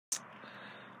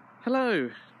Hello,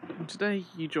 and today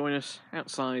you join us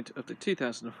outside of the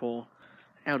 2004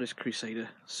 Elddis Crusader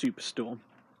Superstorm.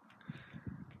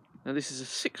 Now this is a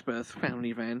 6-berth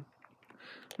family van,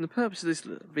 and the purpose of this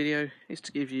video is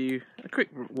to give you a quick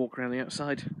walk around the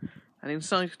outside and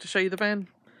inside to show you the van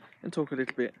and talk a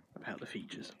little bit about the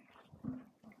features.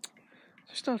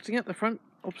 So starting at the front,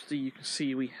 obviously you can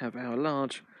see we have our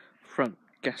large front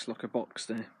gas locker box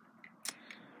there.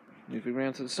 Moving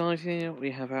around to the side here, we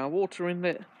have our water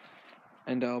inlet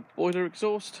and our boiler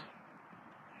exhaust.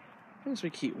 As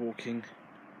we keep walking,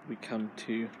 we come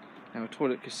to our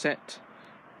toilet cassette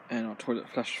and our toilet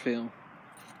flush fill,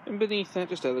 and beneath that,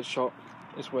 just out of the shot,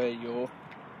 is where your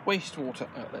wastewater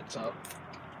outlets are.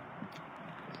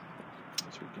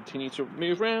 As we continue to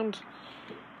move around,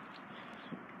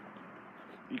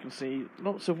 you can see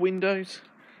lots of windows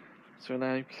to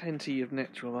allow plenty of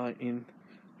natural light in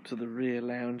to the rear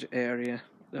lounge area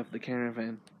of the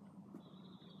caravan.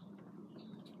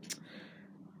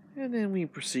 And then we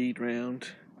proceed round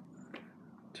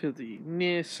to the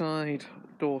near side,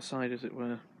 door side as it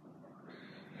were.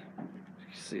 You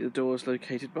can see the door is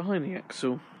located behind the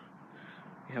axle.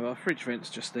 We have our fridge vents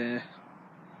just there.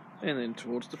 And then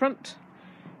towards the front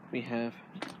we have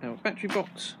our battery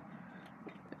box,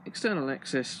 external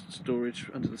access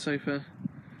storage under the sofa,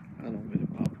 along with a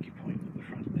barbecue point at the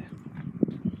front there.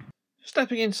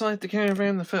 Stepping inside the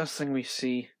caravan, the first thing we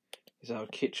see is our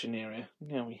kitchen area.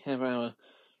 Now we have our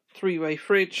 3-way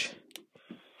fridge,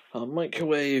 our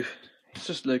microwave is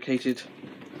just located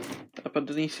up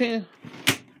underneath here.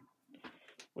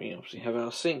 We obviously have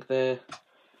our sink there,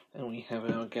 and we have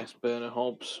our gas burner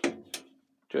hobs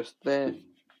just there.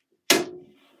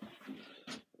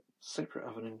 Separate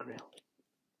oven and grill.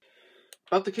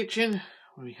 Above the kitchen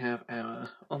we have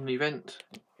our Omni vent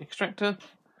extractor.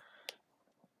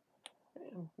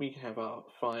 We have our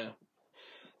fire.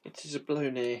 It is a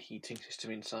blown air heating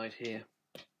system inside here.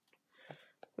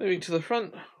 Moving to the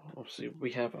front, obviously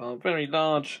we have our very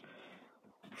large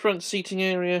front seating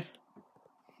area.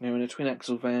 Now in a twin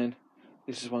axle van,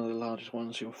 this is one of the largest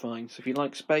ones you'll find, so if you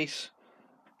like space,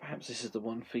 perhaps this is the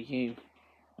one for you.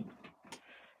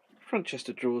 Front chest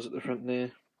of drawers at the front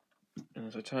there, and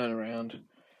as I turn around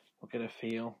we'll get a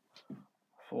feel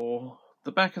for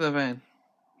the back of the van.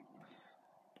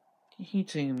 The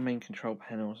heating and main control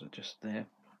panels are just there.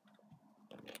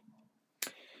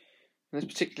 This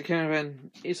particular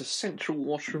caravan is a central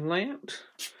washroom layout,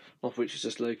 of which is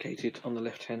just located on the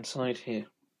left hand side here.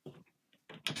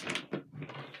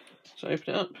 So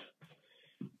open it up,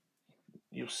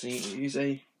 you'll see it is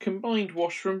a combined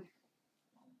washroom,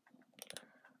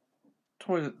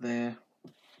 toilet there,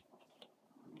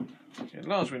 a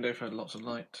large window for lots of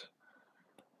light,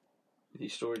 with your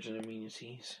storage and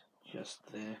amenities just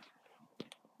there.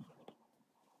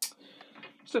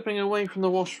 Stepping away from the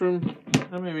washroom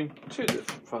and moving to the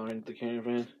far end of the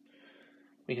caravan,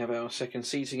 we have our second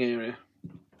seating area.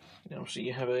 Now obviously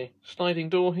you have a sliding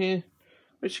door here,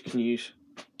 which you can use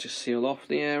to seal off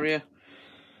the area.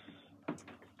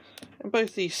 And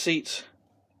both these seats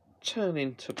turn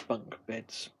into bunk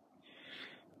beds.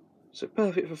 So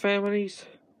perfect for families,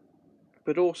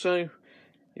 but also,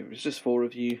 if it was just 4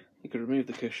 of you, you could remove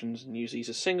the cushions and use these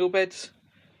as single beds,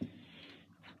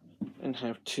 and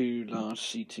have 2 large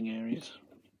seating areas.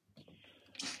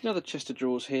 Another chest of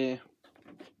drawers here,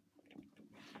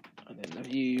 and then the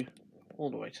view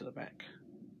all the way to the back,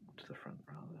 to the front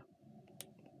rather.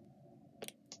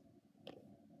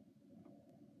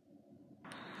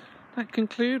 That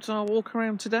concludes our walk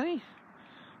around today.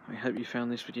 I hope you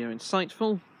found this video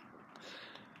insightful.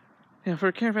 Now, for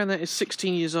a caravan that is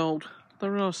 16 years old,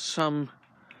 there are some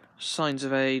signs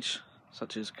of age,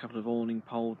 such as a couple of awning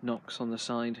pole knocks on the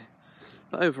side,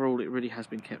 but overall it really has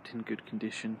been kept in good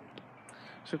condition.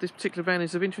 So if this particular van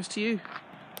is of interest to you,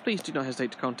 please do not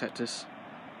hesitate to contact us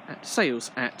at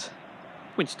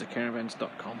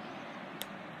sales@winchestercaravans.com.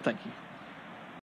 Thank you.